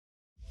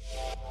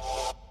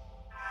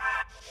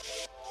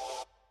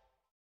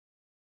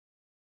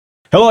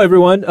Hello,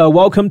 everyone.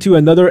 Welcome to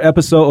another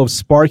episode of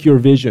Spark Your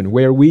Vision,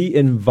 where we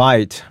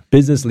invite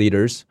business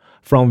leaders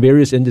from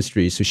various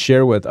industries to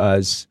share with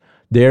us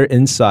their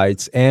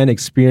insights and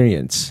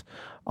experience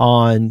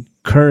on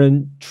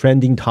current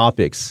trending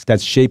topics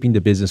that's shaping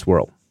the business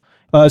world.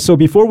 So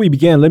before we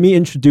begin, let me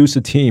introduce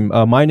the team.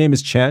 My name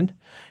is Chen,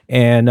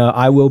 and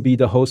I will be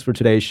the host for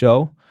today's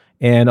show.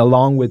 And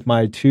along with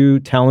my two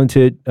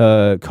talented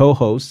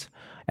co-hosts,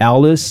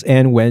 Alice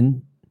and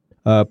Wen,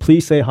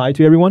 please say hi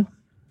to everyone.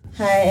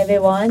 Hi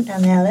everyone,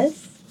 I'm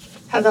Alice.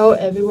 Hello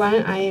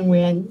everyone, I am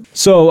Wen.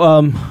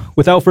 So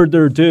without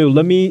further ado,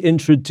 let me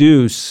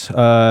introduce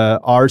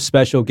our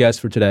special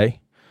guest for today,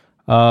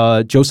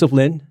 Joseph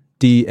Lin,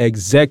 the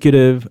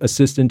Executive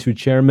Assistant to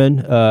Chairman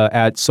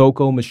at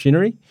SOCO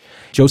Machinery.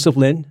 Joseph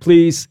Lin,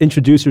 please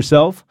introduce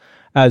yourself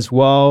as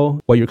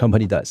well what your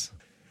company does.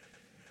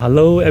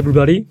 Hello,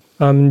 everybody.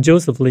 I'm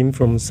Joseph Lim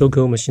from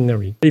SOCO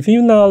Machinery. If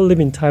you now live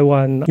in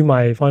Taiwan, you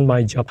might find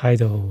my job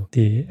title,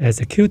 the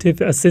Executive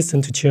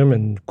Assistant to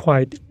Chairman,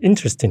 quite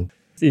interesting.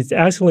 It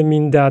actually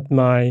means that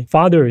my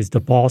father is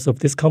the boss of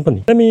this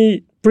company. Let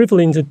me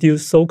briefly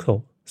introduce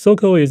SOCO.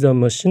 SOCO is a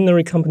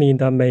machinery company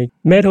that makes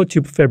metal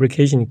tube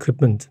fabrication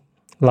equipment,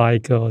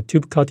 like a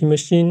tube cutting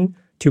machine,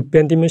 tube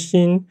bending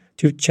machine,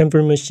 tube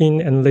chamfer machine,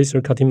 and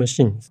laser cutting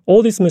machines.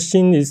 All this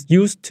machine is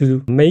used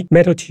to make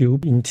metal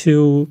tube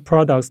into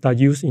products that are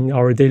used in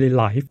our daily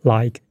life,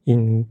 like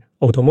in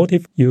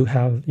automotive, you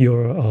have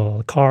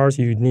your cars,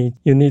 you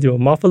need your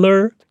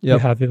muffler, you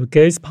have your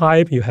gas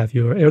pipe, you have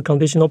your air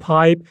conditioner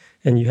pipe,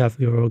 and you have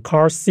your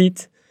car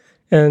seat.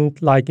 And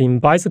like in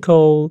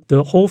bicycle,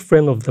 the whole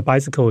frame of the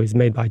bicycle is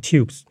made by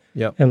tubes.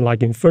 And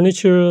like in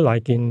furniture,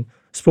 like in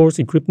sports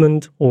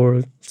equipment,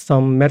 or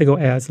some medical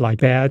aids like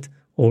bed,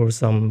 or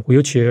some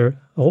wheelchair,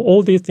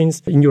 all these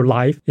things in your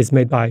life is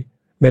made by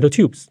metal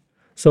tubes.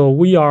 So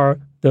we are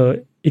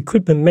the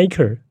equipment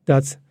maker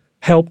that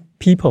help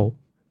people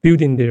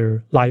building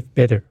their life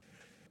better.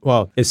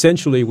 Well,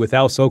 essentially,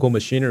 without SOCO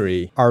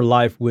Machinery, our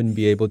life wouldn't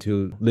be able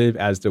to live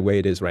as the way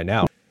it is right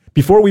now.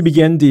 Before we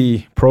begin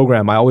the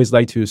program, I always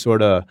like to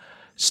sort of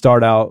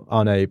start out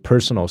on a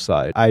personal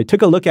side. I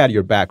took a look at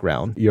your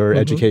background, your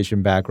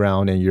education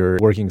background and your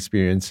working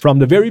experience. From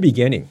the very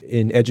beginning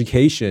in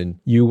education,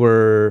 you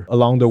were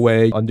along the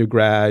way,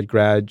 undergrad,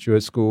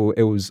 graduate school,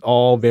 it was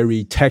all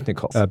very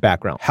technical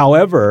background.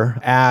 However,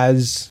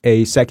 as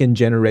a second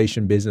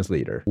generation business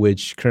leader,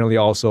 which currently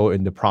also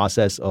in the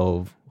process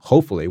of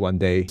hopefully one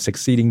day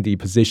succeeding the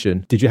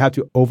position, did you have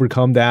to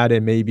overcome that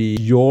and maybe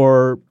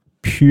your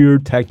pure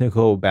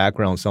technical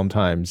background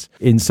sometimes,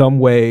 in some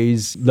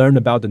ways, learn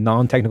about the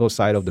non-technical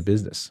side of the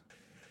business?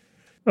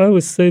 I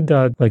would say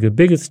that the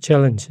biggest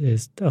challenge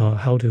is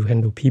how to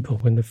handle people.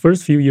 When the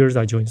first few years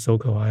I joined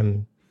SOCO,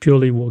 I'm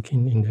purely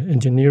working in the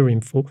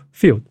engineering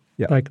field.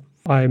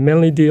 I'm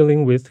mainly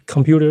dealing with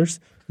computers,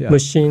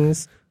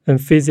 machines,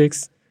 and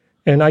physics,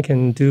 and I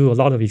can do a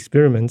lot of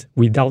experiments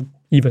without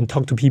even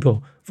talk to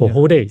people for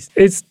whole days.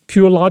 It's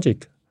pure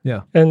logic.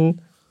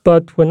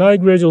 But when I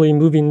gradually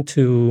move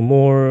into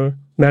more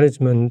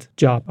management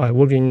job, I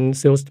work in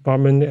sales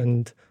department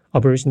and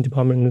operation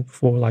department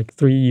for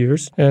 3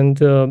 years.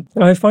 And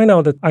I find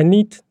out that I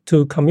need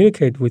to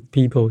communicate with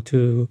people,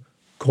 to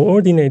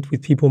coordinate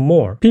with people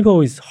more.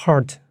 People is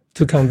hard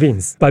to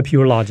convince by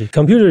pure logic.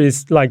 Computer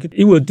is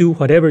it will do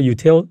whatever you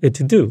tell it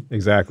to do.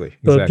 Exactly.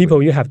 But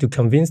people, you have to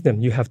convince them.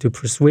 You have to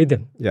persuade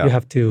them. You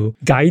have to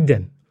guide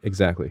them.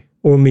 Exactly.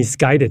 Or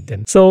misguided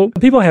them. So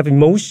people have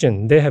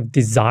emotion. They have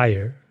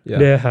desire.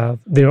 They have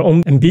their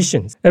own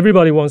ambitions.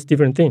 Everybody wants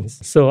different things.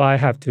 So I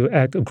have to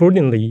act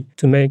accordingly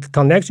to make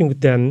connection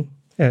with them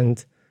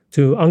and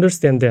to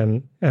understand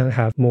them and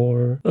have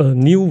more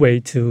new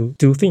way to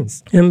do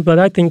things. But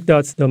I think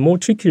that's the more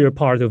trickier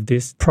part of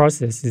this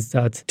process is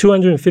that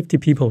 250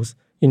 people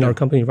in our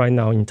company right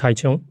now in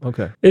Taichung.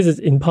 It is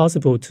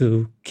impossible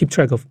to keep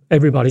track of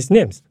everybody's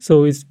names.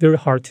 So it's very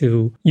hard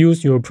to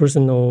use your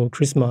personal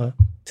charisma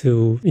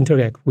to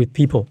interact with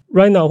people.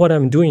 Right now, what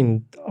I'm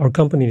doing, our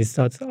company, is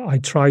that I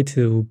try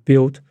to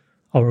build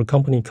our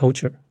company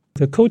culture.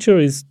 The culture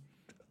is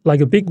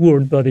like a big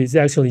word, but it's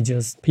actually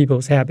just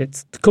people's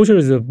habits. The culture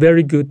is a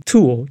very good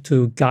tool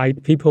to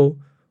guide people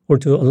or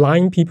to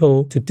align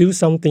people to do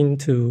something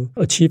to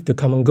achieve the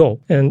common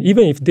goal. And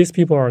even if these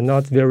people are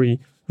not very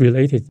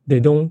related, they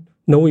don't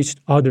know each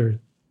other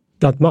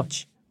that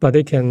much, but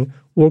they can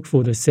work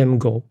for the same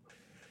goal.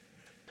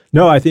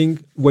 No, I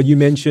think what you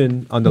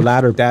mentioned on the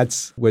latter,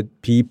 that's with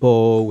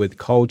people, with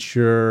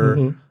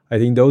culture. I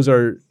think those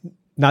are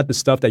not the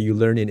stuff that you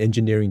learn in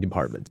engineering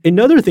department.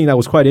 Another thing that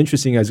was quite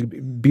interesting is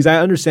because I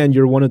understand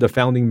you're one of the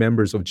founding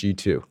members of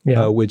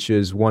G2, which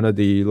is one of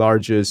the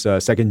largest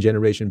second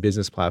generation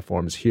business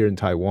platforms here in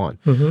Taiwan.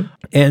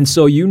 And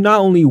so you not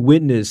only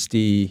witnessed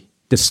the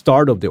the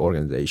start of the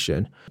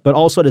organization. But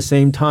also at the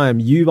same time,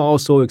 you've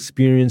also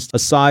experienced a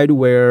side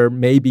where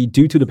maybe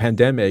due to the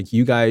pandemic,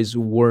 you guys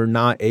were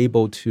not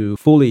able to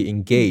fully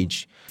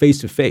engage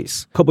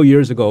face-to-face. A couple of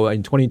years ago,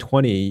 in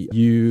 2020,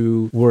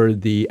 you were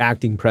the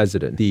acting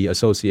president, the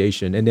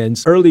association. And then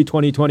early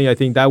 2020, I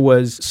think that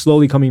was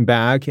slowly coming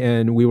back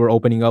and we were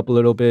opening up a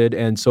little bit.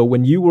 And so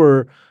when you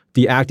were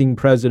the acting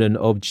president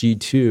of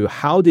G2,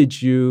 how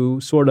did you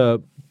sort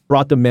of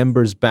brought the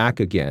members back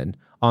again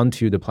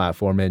onto the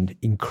platform and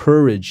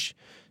encourage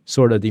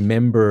sort of the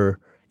member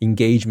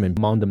engagement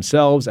among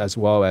themselves as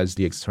well as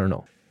the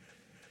external?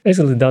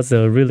 Actually, that's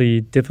a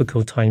really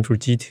difficult time for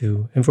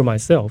G2 and for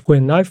myself.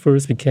 When I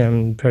first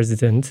became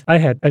president, I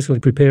had actually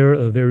prepared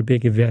a very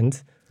big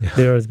event.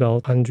 There was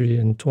about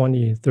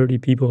 120, 30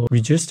 people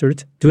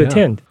registered to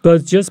attend.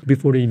 But just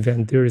before the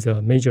event, there is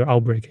a major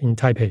outbreak in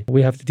Taipei.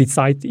 We have to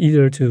decide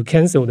either to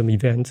cancel the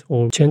event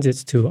or change it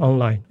to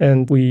online.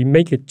 And we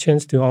make it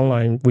change to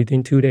online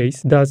within 2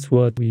 days. That's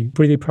what we're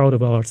pretty proud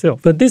of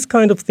ourselves. But this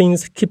kind of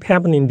things keep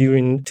happening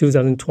during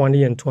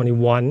 2020 and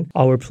 21.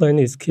 Our plan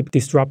is keep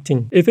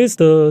disrupting. If it's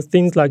the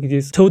things like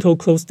this total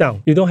close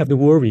down, you don't have to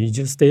worry. You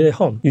just stay at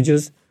home. You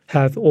just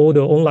have all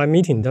the online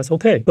meeting, that's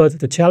okay. But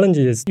the challenge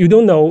is you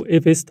don't know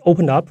if it's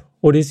opened up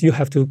or is you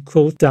have to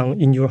close down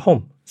in your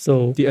home.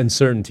 So the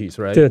uncertainties,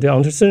 right? The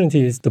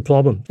uncertainty is the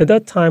problem. At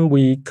that time,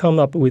 we come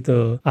up with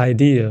an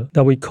idea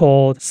that we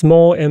called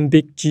small and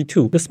big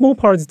G2. The small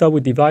part is that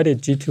we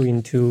divided G2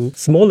 into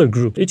smaller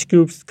groups. Each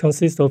group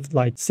consists of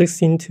like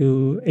 16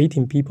 to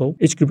 18 people.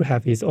 Each group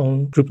have its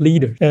own group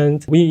leader.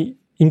 And we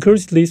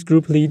encourage this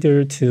group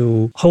leader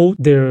to hold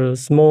their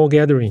small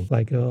gathering,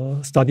 like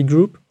a study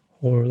group,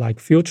 or like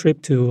field trip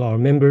to our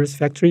members'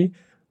 factory,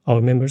 our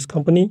members'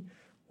 company,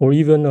 or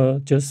even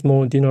just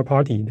small dinner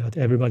party that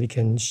everybody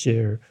can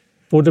share.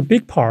 For the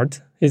big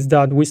part is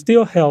that we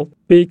still held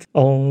big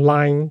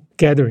online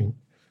gathering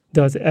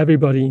that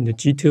everybody in the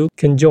G2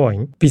 can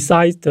join.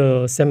 Besides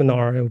the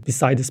seminar,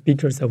 besides the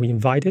speakers that we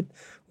invited,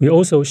 we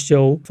also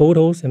show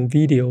photos and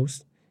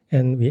videos,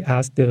 and we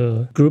ask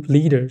the group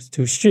leaders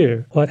to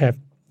share what have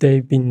they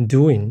been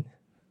doing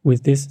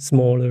with this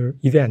smaller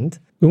event.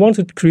 We want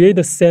to create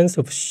a sense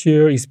of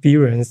shared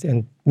experience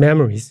and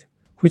memories,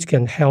 which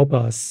can help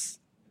us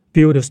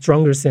build a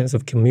stronger sense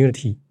of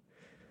community.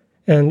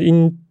 And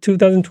in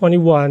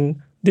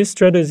 2021, this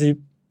strategy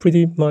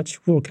pretty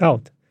much worked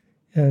out.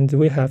 And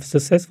we have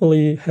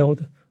successfully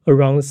held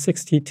around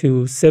 60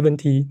 to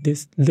 70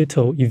 this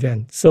little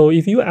event. So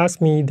if you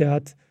ask me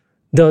that,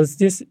 does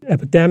this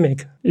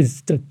epidemic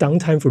is the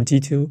downtime for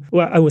G2?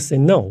 Well, I would say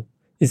no.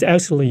 It's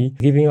actually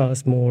giving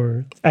us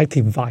more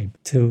active vibe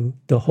to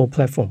the whole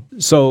platform.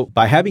 So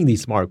by having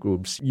these smart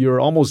groups,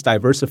 you're almost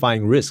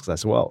diversifying risks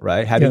as well,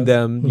 right? Having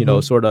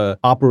them, sort of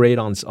operate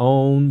on its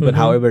own, but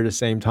however, at the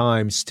same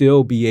time,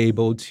 still be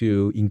able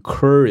to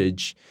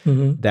encourage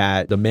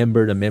that the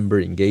member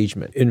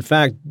engagement. In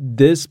fact,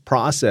 this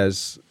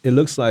process, it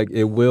looks like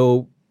it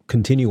will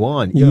continue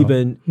on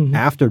even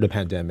after the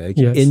pandemic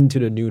into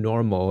the new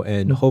normal.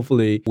 And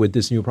hopefully with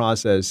this new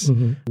process,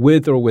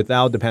 with or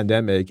without the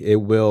pandemic, it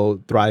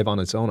will thrive on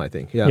its own, I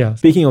think.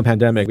 Speaking of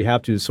pandemic, we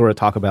have to sort of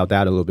talk about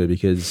that a little bit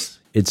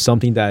because it's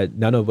something that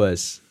none of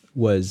us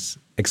was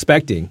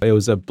expecting. It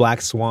was a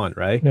black swan,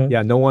 right?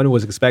 No one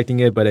was expecting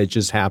it, but it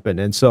just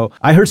happened. And so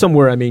I heard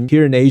somewhere,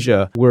 here in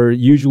Asia, we're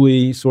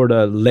usually sort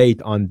of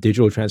late on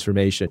digital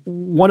transformation.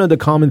 One of the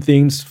common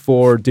things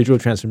for digital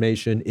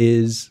transformation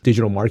is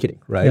digital marketing,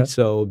 right?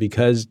 So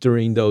because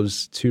during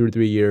those 2 or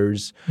 3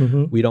 years,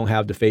 we don't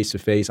have the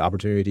face-to-face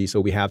opportunity, so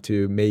we have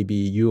to maybe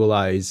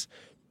utilize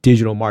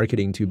digital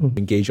marketing to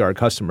engage our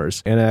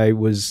customers. And I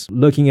was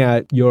looking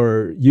at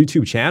your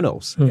YouTube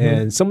channels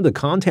and some of the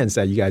contents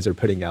that you guys are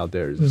putting out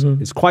there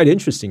is quite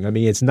interesting.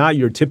 It's not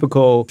your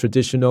typical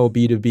traditional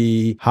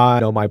B2B, hi,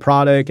 my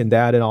product and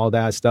that and all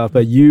that stuff,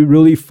 but you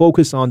really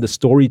focus on the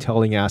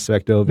storytelling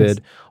aspect of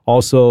it,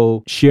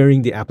 also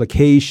sharing the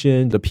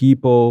application, the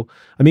people.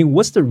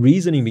 What's the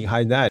reasoning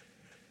behind that?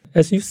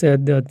 As you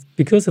said, that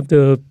because of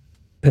the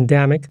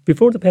pandemic,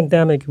 before the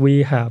pandemic,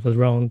 we have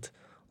around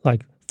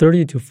like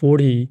 30 to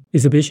 40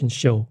 exhibition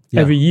show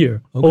every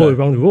year all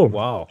around the world.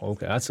 Wow,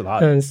 okay, that's a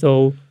lot. And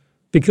so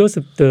because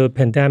of the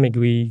pandemic,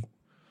 we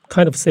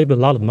kind of saved a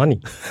lot of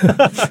money.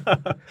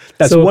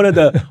 That's one of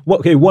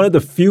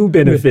the few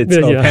benefits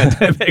of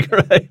pandemic,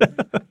 right?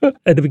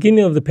 At the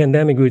beginning of the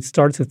pandemic, we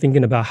started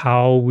thinking about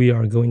how we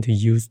are going to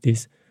use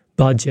this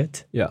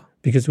budget.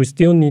 Because we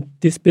still need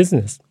this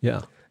business.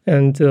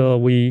 And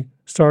we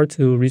start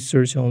to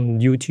research on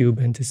YouTube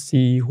and to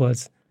see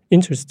what's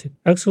interested.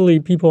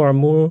 Actually, people are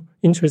more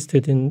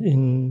interested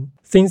in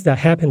things that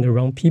happen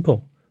around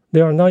people.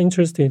 They are not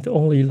interested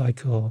only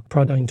like a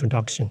product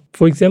introduction.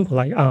 For example,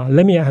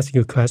 let me ask you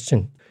a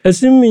question.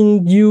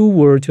 Assuming you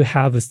were to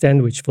have a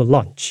sandwich for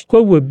lunch,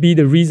 what would be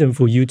the reason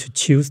for you to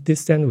choose this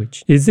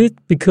sandwich? Is it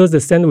because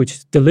the sandwich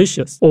is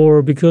delicious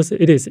or because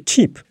it is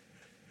cheap?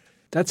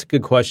 That's a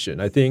good question.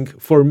 I think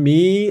for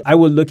me, I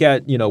would look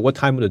at, what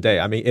time of the day.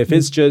 If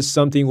it's just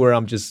something where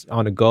I'm just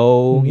on the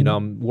go,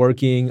 I'm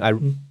working, I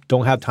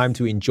don't have time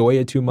to enjoy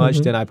it too much,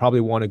 then I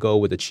probably want to go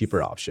with a cheaper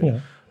option. Yeah.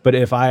 But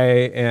if I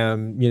am,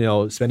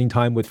 spending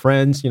time with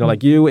friends,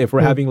 like you, if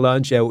we're having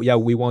lunch,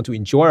 we want to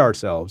enjoy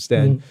ourselves,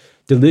 then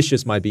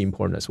delicious might be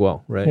important as well,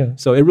 right? Yeah.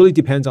 So it really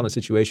depends on the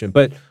situation.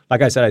 But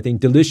like I said, I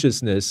think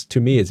deliciousness to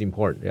me is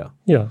important. Yeah.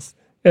 Yes.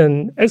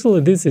 And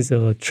actually, this is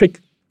a trick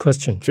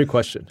question.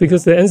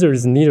 Because the answer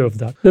is neither of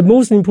that. The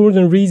most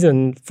important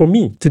reason for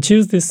me to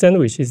choose this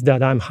sandwich is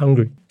that I'm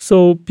hungry.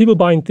 So people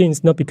buying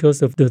things not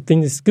because of the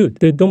thing is good.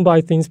 They don't buy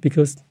things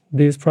because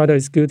this product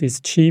is good, it's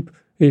cheap,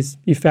 it's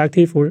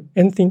effective or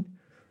anything.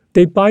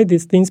 They buy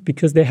these things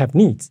because they have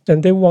needs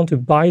and they want to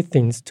buy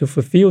things to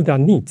fulfill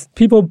their needs.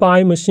 People buy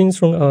machines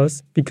from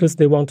us because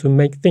they want to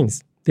make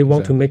things. They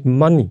want to make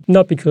money,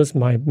 not because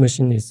my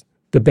machine is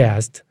the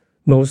best,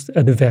 most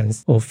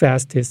advanced or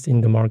fastest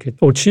in the market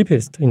or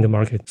cheapest in the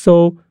market.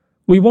 So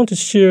we want to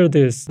share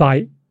this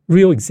by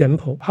real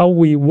example, how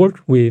we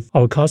work with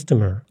our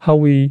customer, how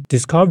we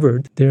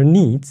discovered their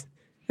needs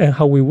and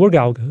how we work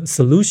out a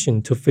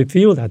solution to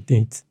fulfill that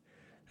needs.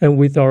 And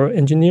with our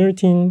engineering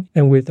team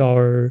and with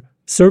our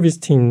service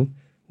team,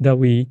 that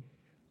we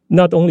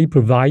not only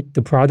provide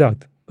the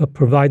product, but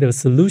provide a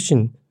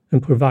solution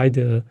and provide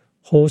the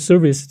whole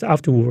service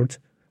afterward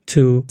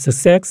to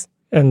success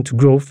and to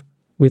growth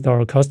with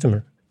our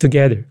customer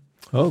together.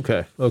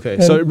 Okay.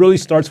 So it really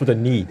starts with a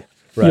need,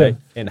 right?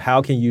 Yeah. And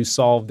how can you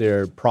solve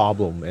their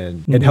problem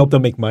and help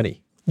them make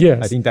money?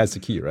 Yes. I think that's the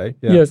key, right?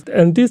 Yeah. Yes.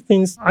 And these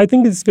things, I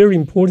think it's very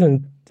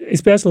important,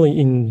 especially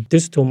in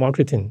digital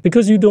marketing,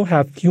 because you don't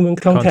have human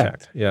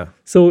contact. Yeah.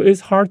 So it's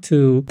hard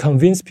to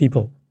convince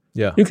people.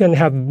 Yeah. You can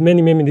have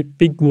many, many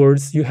big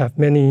words. You have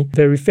many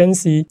very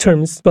fancy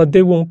terms, but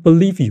they won't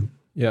believe you.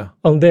 Yeah.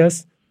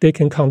 Unless they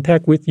can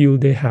contact with you,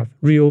 they have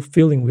real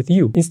feeling with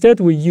you. Instead,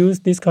 we use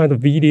this kind of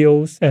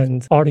videos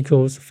and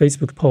articles,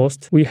 Facebook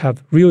posts. We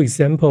have real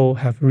example,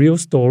 have real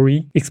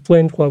story,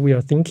 explain what we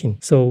are thinking.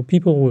 So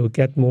people will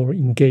get more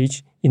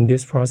engaged in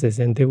this process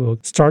and they will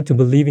start to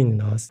believe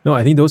in us. No,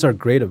 I think those are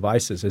great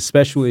advices,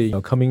 especially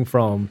coming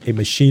from a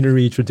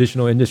machinery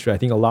traditional industry. I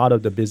think a lot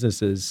of the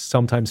businesses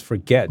sometimes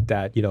forget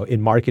that,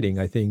 in marketing,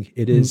 I think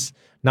it is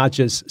not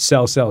just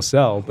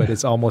sell, but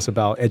it's almost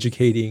about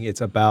educating. It's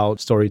about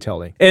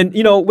storytelling. And,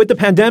 with the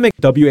pandemic,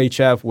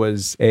 WHF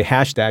was a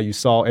hashtag you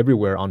saw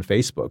everywhere on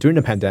Facebook. During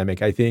the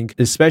pandemic, I think,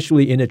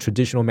 especially in a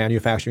traditional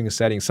manufacturing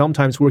setting,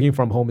 sometimes working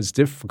from home is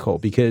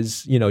difficult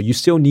because, you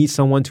still need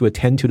someone to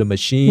attend to the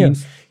machine.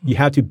 Yes. You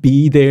have to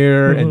be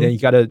there and then you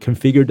got to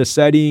configure the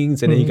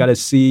settings and then you got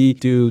to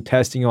do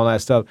testing, all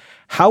that stuff.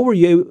 How were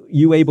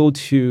you able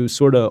to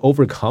sort of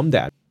overcome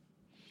that?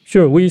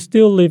 Sure, we're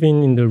still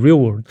living in the real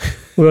world.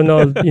 We're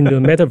not in the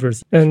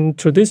metaverse. And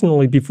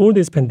traditionally, before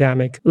this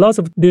pandemic, lots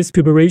of this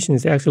preparation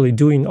is actually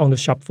doing on the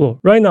shop floor.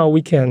 Right now,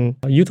 we can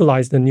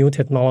utilize the new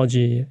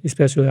technology,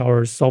 especially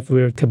our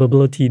software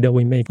capability that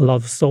we make a lot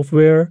of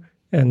software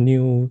and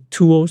new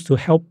tools to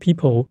help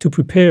people to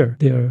prepare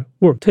their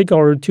work. Take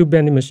our tube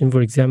bending machine, for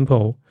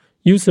example.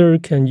 User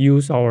can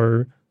use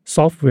our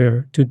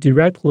software to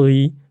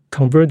directly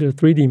convert the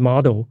 3D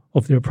model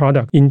of their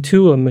product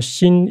into a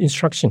machine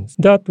instructions.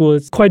 That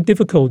was quite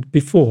difficult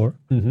before.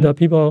 The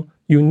people,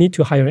 you need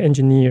to hire an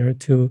engineer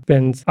to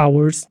spend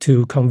hours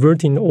to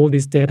converting all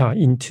this data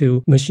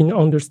into machine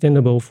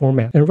understandable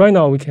format. And right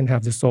now we can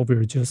have the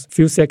software, just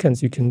few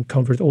seconds, you can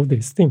convert all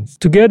these things.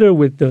 Together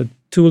with the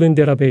tooling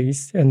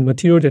database and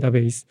material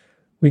database,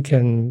 we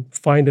can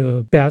find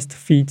the best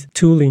fit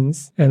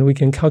toolings and we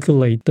can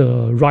calculate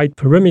the right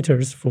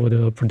parameters for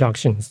the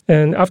productions.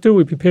 And after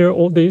we prepare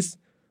all this,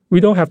 we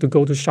don't have to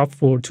go to shop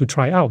floor to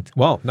try out.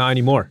 Wow, not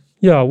anymore.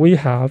 Yeah, we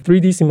have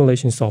 3D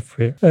simulation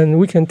software and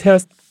we can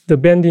test the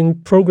bending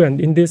program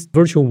in this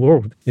virtual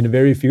world. In the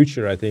very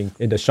future, I think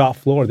in the shop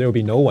floor, there will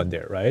be no one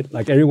there, right?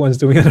 Like everyone's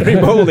doing it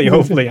remotely,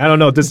 hopefully. I don't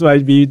know. This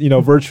might be,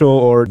 virtual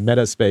or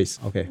meta space.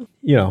 Okay.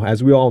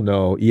 As we all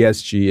know,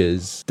 ESG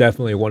is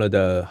definitely one of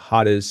the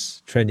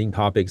hottest trending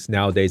topics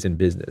nowadays in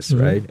business,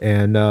 right?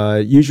 And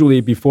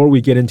usually before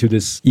we get into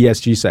this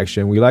ESG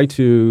section, we like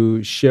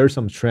to share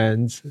some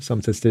trends,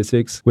 some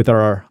statistics with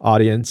our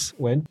audience.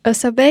 When? A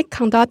survey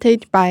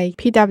conducted by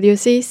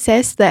PwC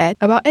says that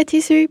about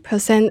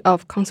 83%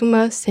 of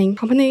consumers think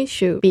companies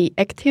should be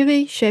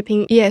actively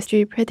shaping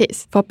ESG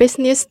practice. For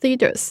business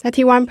leaders,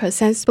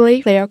 91%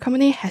 believe their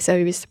company has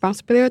a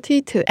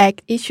responsibility to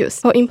act issues.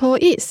 For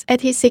employees,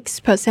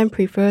 86%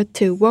 prefer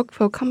to work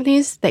for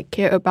companies that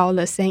care about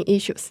the same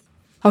issues.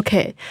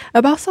 Okay,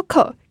 about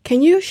SOCO,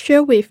 can you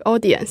share with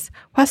audience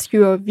what's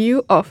your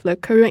view of the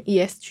current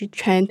ESG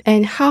trend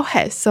and how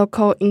has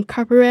SOCO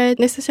incorporated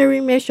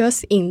necessary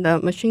measures in the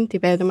machine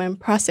development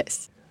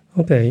process?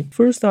 Okay,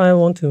 first I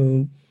want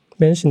to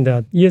mention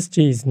that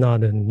ESG is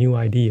not a new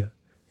idea.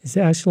 It's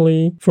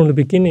actually from the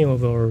beginning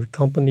of our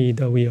company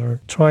that we are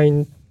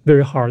trying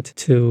very hard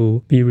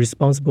to be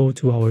responsible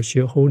to our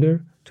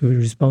shareholder, to be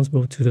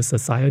responsible to the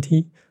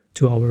society,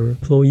 to our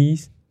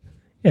employees,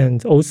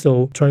 and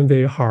also trying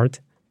very hard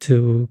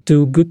to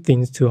do good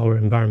things to our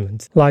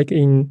environment. Like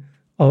in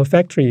our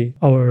factory,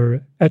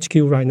 our HQ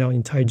right now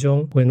in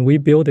Taichung, when we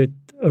built it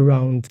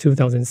around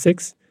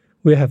 2006,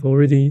 we have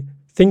already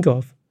think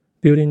of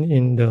building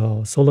in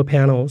the solar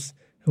panels,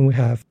 and we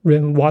have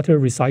rainwater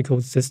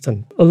recycled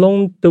system.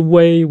 Along the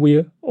way,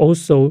 we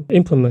also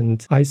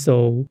implement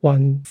ISO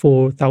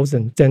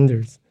 14000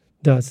 standards.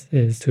 That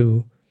is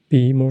to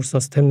be more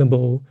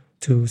sustainable,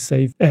 to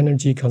save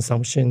energy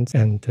consumption,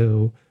 and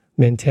to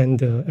maintain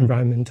the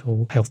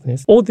environmental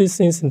healthiness. All these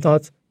things are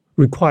not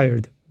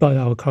required by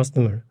our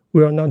customer.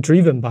 We are not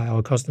driven by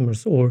our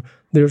customers, or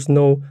there's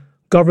no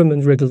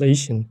government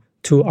regulation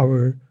to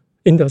our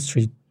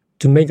industry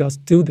to make us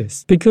do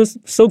this. Because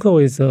SOCO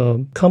is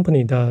a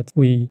company that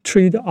we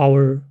treat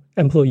our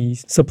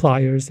employees,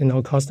 suppliers, and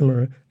our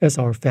customer as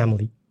our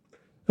family.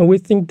 And we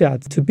think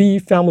that to be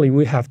family,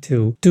 we have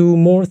to do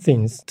more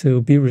things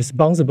to be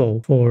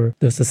responsible for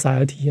the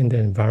society and the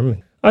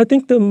environment. I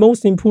think the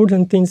most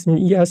important things in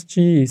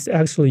ESG is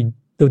actually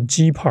the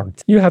G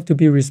part. You have to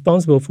be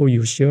responsible for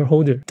your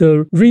shareholder.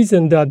 The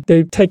reason that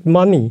they take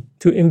money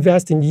to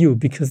invest in you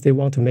because they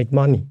want to make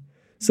money.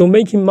 So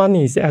making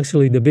money is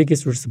actually the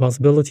biggest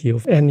responsibility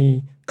of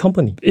any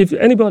company. If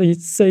anybody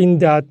is saying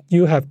that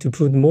you have to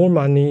put more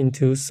money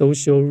into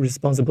social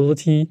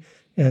responsibility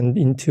and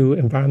into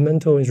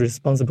environmental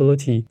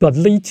responsibility, but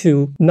lead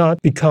to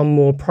not become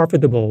more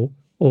profitable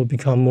or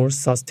become more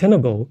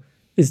sustainable,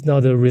 is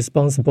not a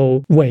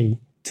responsible way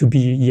to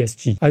be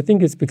ESG. I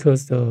think it's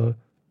because the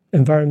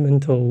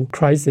environmental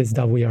crisis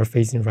that we are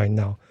facing right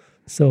now.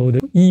 So the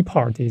E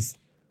part is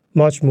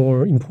much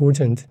more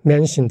important,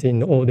 mentioned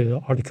in all the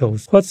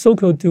articles. What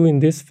SOCO do in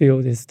this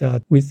field is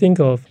that we think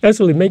of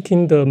actually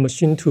making the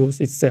machine tools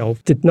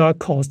itself did not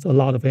cost a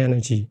lot of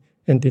energy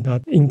and did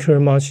not incur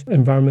much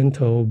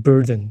environmental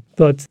burden.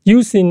 But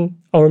using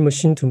our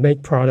machine to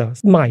make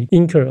products might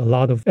incur a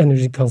lot of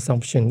energy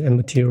consumption and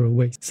material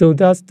waste. So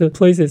that's the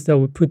places that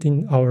we put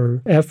in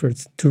our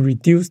efforts to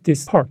reduce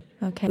this part.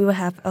 Okay. We will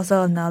have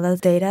also another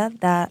data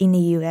that in the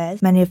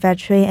US,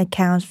 manufacturing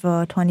accounts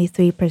for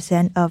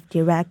 23% of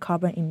direct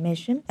carbon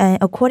emission. And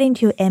according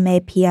to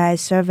MAPI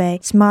survey,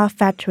 smart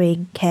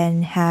factory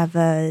can have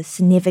a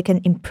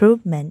significant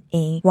improvement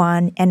in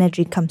 1,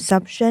 energy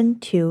consumption,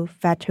 2,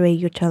 factory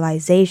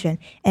utilization,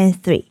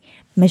 and 3,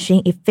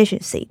 machine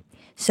efficiency.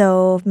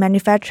 So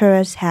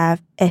manufacturers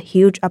have a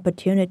huge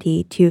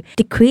opportunity to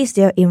decrease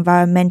their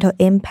environmental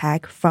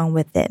impact from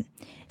within.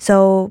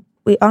 So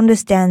we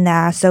understand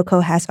that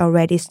SOCO has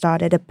already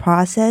started the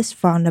process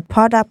from the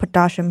product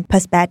production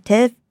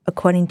perspective,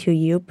 according to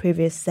you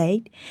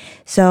previously.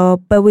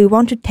 But we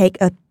want to take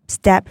a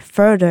step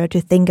further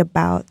to think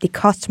about the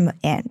customer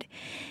end.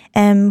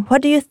 And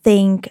what do you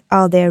think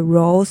are their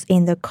roles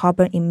in the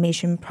carbon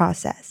emission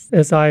process?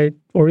 As I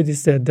already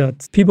said,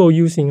 that people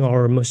using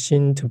our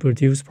machine to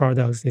produce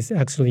products is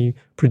actually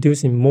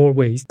producing more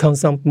waste,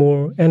 consume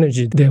more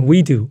energy than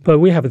we do. But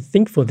we have to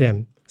think for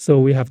them. So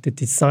we have to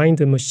design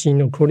the machine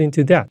according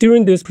to that.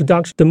 During this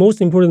production, the most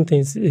important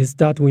thing is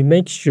that we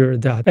make sure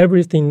that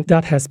everything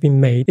that has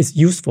been made is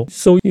useful.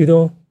 So you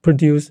don't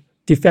produce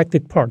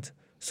defective parts.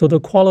 So the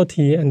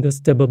quality and the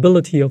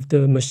stability of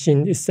the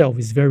machine itself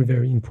is very,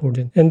 very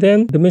important. And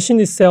then the machine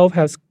itself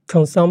has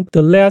consumed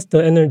the less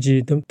the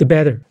energy, the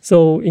better.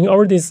 So in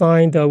our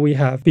design that we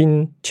have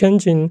been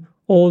changing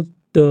all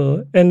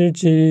the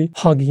energy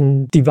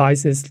hogging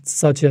devices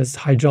such as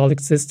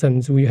hydraulic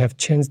systems, we have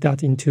changed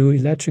that into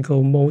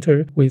electrical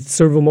motor with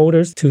servo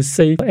motors to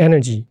save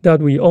energy, that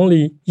we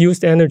only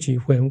use energy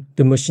when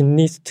the machine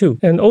needs to.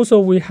 And also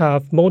we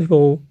have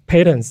multiple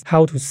patents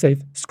how to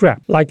save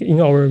scrap. Like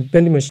in our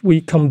bending machine,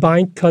 we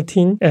combine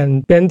cutting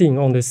and bending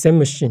on the same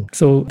machine.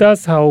 So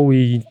that's how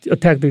we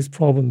attack this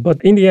problem.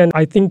 But in the end,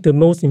 I think the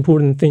most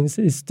important thing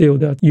is still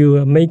that you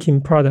are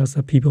making products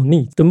that people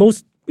need. The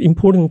most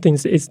important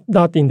things is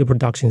not in the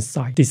production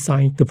side,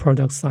 design the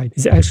product side.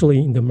 It's actually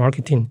in the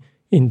marketing,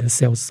 in the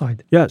sales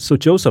side. Yeah, so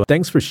Joseph,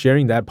 thanks for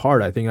sharing that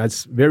part. I think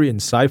that's very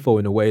insightful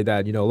in a way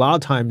that, a lot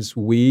of times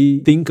we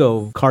think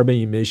of carbon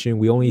emission,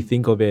 we only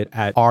think of it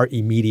at our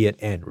immediate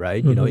end,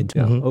 right?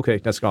 Okay,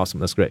 that's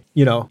awesome. That's great.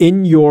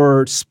 In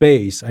your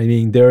space, I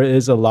mean, there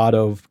is a lot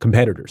of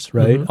competitors,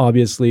 right?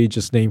 Obviously,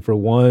 just name for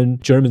one,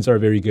 Germans are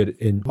very good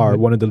are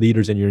one of the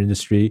leaders in your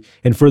industry.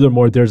 And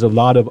furthermore, there's a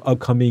lot of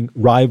upcoming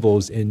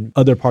rivals in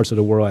other parts of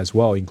the world as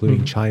well,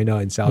 including China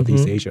and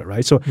Southeast Asia,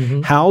 right? So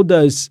how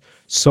does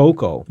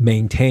SOCO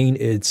maintain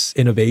its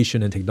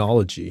innovation and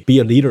technology, be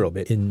a leader of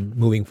it in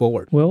moving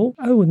forward? Well,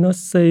 I would not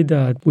say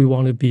that we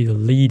want to be the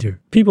leader.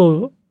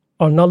 People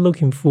are not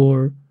looking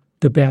for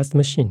the best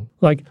machine.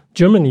 Like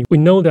Germany, we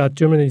know that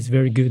Germany is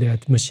very good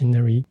at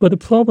machinery, but the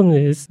problem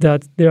is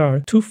that they are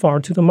too far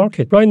to the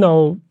market. Right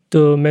now,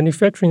 the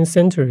manufacturing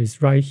center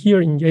is right here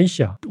in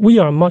Asia. We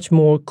are much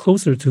more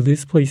closer to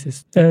these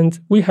places. And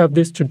we have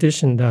this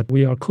tradition that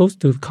we are close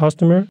to the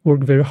customer,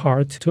 work very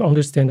hard to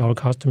understand our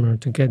customer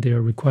to get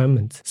their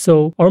requirements.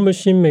 So our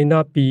machine may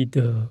not be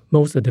the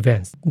most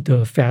advanced,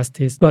 the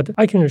fastest, but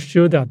I can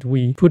assure that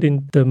we put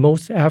in the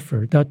most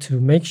effort that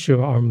to make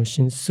sure our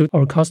machines suit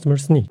our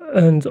customers' needs.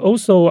 And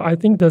also, I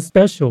think the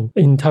special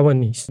in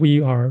Taiwanese,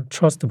 we are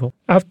trustable.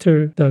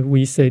 After that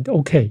we said,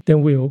 okay,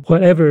 then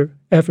whatever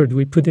effort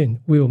we put in,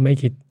 we will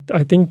make it.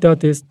 I think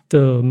that is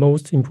the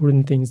most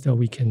important things that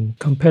we can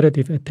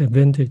competitive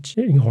advantage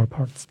in our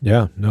parts.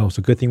 Yeah, no, it's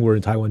a good thing we're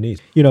in Taiwanese.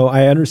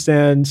 I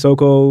understand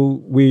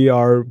SOCO, we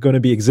are going to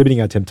be exhibiting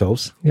at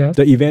Timtos. Yeah.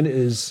 The event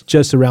is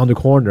just around the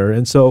corner.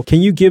 And so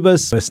can you give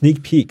us a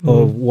sneak peek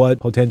of what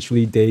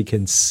potentially they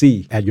can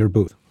see at your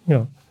booth?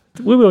 Yeah.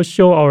 We will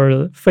show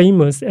our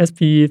famous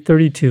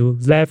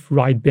SP32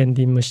 left-right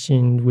bending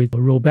machine with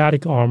a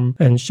robotic arm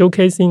and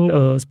showcasing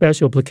a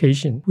special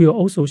application. We will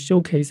also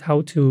showcase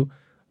how to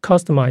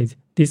customize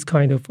this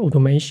kind of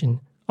automation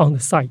on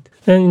the site.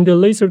 And in the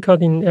laser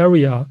cutting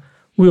area,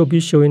 we will be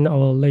showing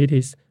our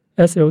latest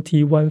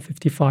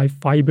SLT155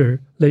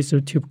 fiber laser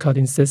tube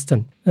cutting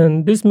system.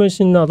 And this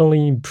machine not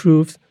only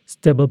improves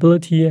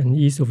stability and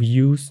ease of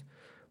use,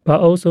 but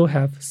also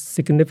have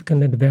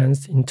significant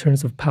advance in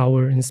terms of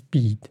power and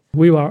speed.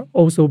 We will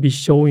also be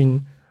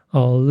showing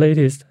our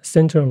latest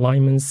center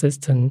alignment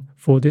system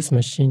for this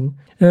machine.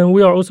 And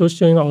we are also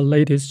showing our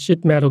latest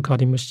sheet metal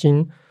cutting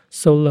machine,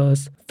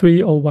 Solus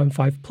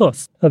 3015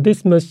 Plus.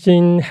 This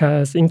machine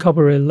has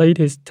incorporated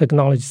latest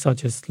technology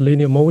such as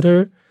linear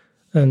motor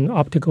and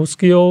optical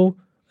skill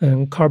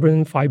and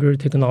carbon fiber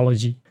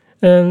technology.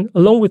 And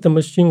along with the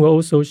machine, we're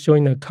also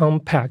showing a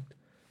compact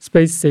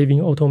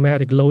space-saving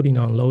automatic loading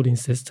and unloading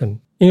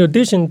system. In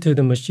addition to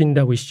the machine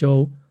that we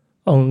show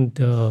on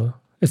the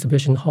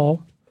exhibition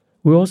hall,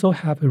 we also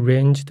have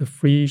arranged a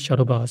free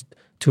shuttle bus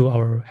to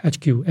our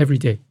HQ every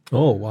day.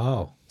 Oh,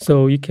 wow.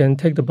 So you can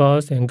take the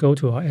bus and go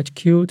to our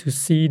HQ to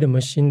see the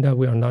machine that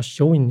we are not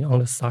showing on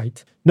the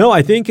site. No,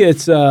 I think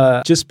it's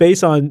just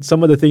based on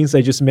some of the things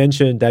I just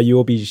mentioned that you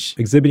will be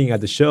exhibiting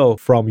at the show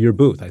from your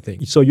booth, I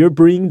think. So you're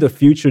bringing the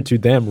future to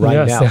them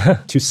right now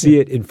to see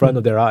it in front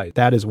of their eyes.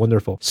 That is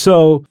wonderful.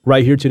 So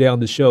right here today on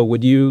the show,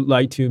 would you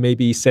like to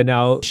maybe send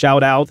out,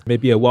 shout out,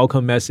 maybe a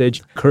welcome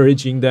message,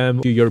 encouraging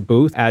them to your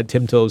booth at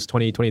Timtos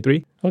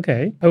 2023?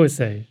 Okay, I would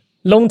say,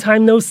 long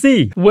time no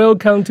see.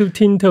 Welcome to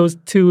Timtos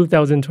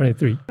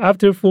 2023.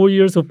 After 4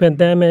 years of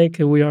pandemic,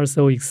 we are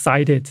so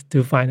excited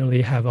to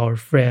finally have our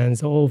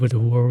friends all over the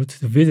world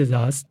to visit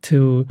us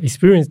to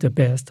experience the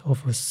best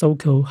of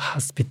SOCO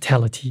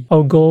hospitality.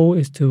 Our goal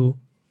is to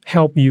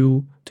help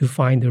you to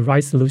find the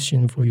right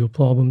solution for your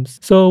problems.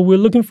 So we're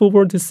looking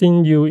forward to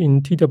seeing you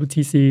in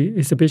TWTC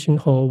Exhibition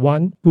Hall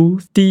 1,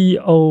 booth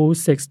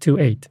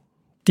D0628.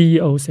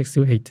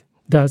 D0628.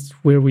 That's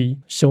where we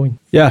showing.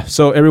 Yeah,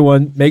 so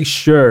everyone, make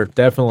sure,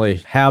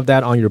 definitely have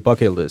that on your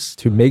bucket list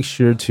to make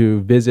sure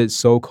to visit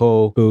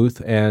SOCO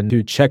booth and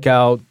to check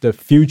out the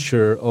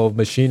future of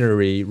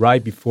machinery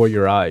right before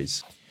your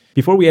eyes.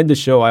 Before we end the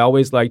show, I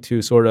always like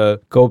to sort of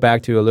go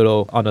back to a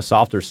little on the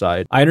softer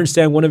side. I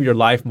understand one of your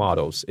life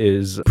models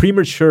is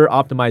premature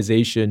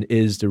optimization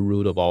is the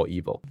root of all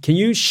evil. Can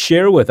you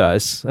share with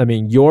us,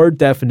 your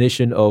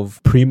definition of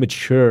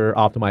premature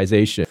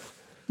optimization?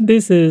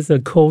 This is a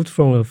quote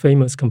from a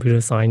famous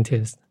computer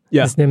scientist.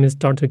 Yeah. His name is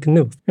Dr.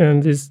 Knuth.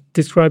 And it's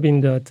describing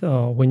that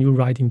when you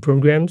write in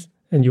programs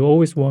and you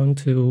always want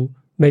to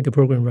make the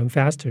program run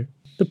faster.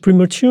 The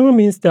premature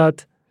means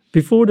that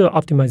before the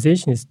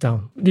optimization is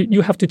done,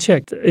 you have to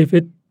check if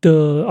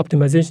the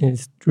optimization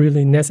is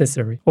really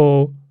necessary.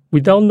 Or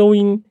without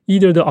knowing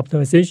either the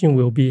optimization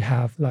will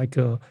have like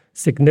a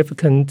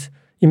significant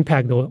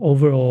impact on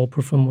overall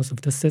performance of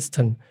the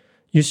system,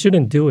 you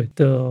shouldn't do it.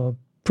 The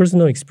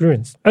personal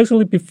experience.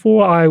 Actually,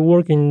 before I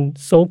work in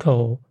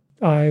SOCO,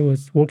 I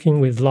was working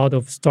with a lot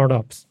of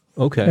startups.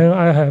 Okay. And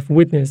I have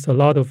witnessed a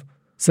lot of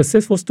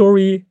successful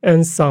story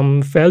and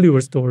some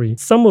failure story.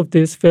 Some of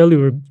this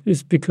failure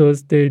is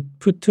because they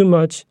put too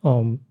much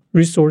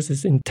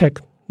resources in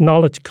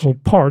technological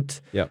part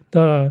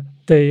that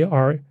they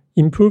are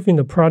improving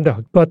the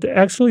product. But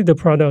actually, the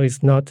product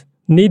is not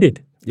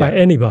needed by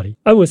anybody.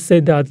 I would say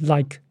that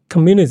like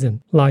communism,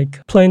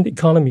 like planned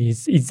economy,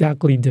 is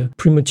exactly the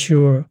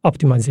premature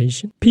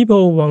optimization.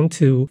 People want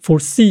to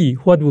foresee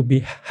what will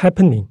be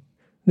happening.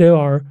 They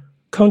are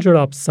conjure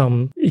up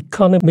some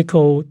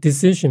economical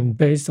decision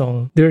based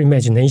on their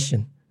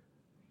imagination.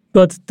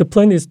 But the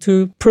plan is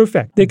too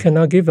perfect. They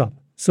cannot give up.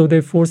 So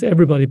they force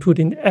everybody put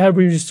in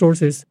every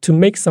resources to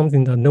make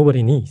something that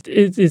nobody needs.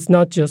 It's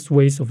not just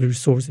waste of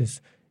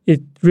resources.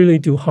 It really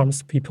do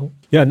harms people.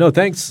 Yeah, no,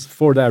 thanks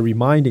for that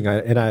reminding.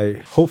 And I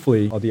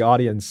hopefully the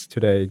audience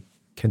today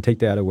can take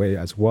that away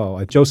as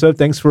well. Joseph,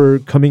 thanks for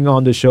coming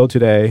on the show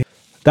today.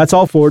 That's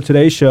all for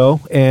today's show.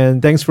 And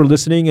thanks for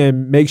listening.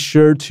 And make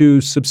sure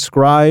to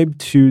subscribe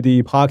to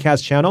the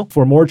podcast channel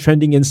for more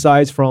trending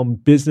insights from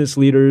business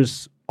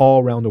leaders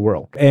all around the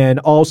world. And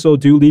also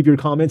do leave your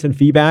comments and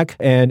feedback.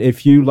 And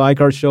if you like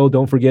our show,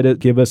 don't forget to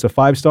give us a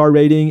 5-star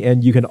rating.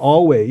 And you can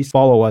always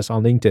follow us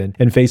on LinkedIn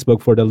and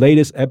Facebook for the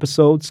latest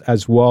episodes,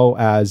 as well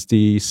as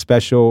the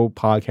special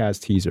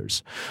podcast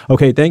teasers.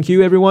 Okay, thank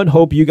you, everyone.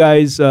 Hope you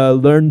guys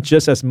learned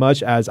just as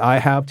much as I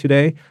have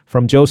today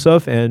from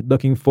Joseph, and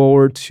looking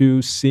forward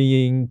to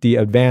seeing the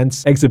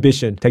advanced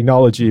exhibition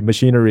technology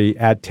machinery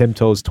at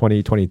Timtos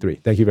 2023.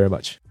 Thank you very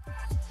much.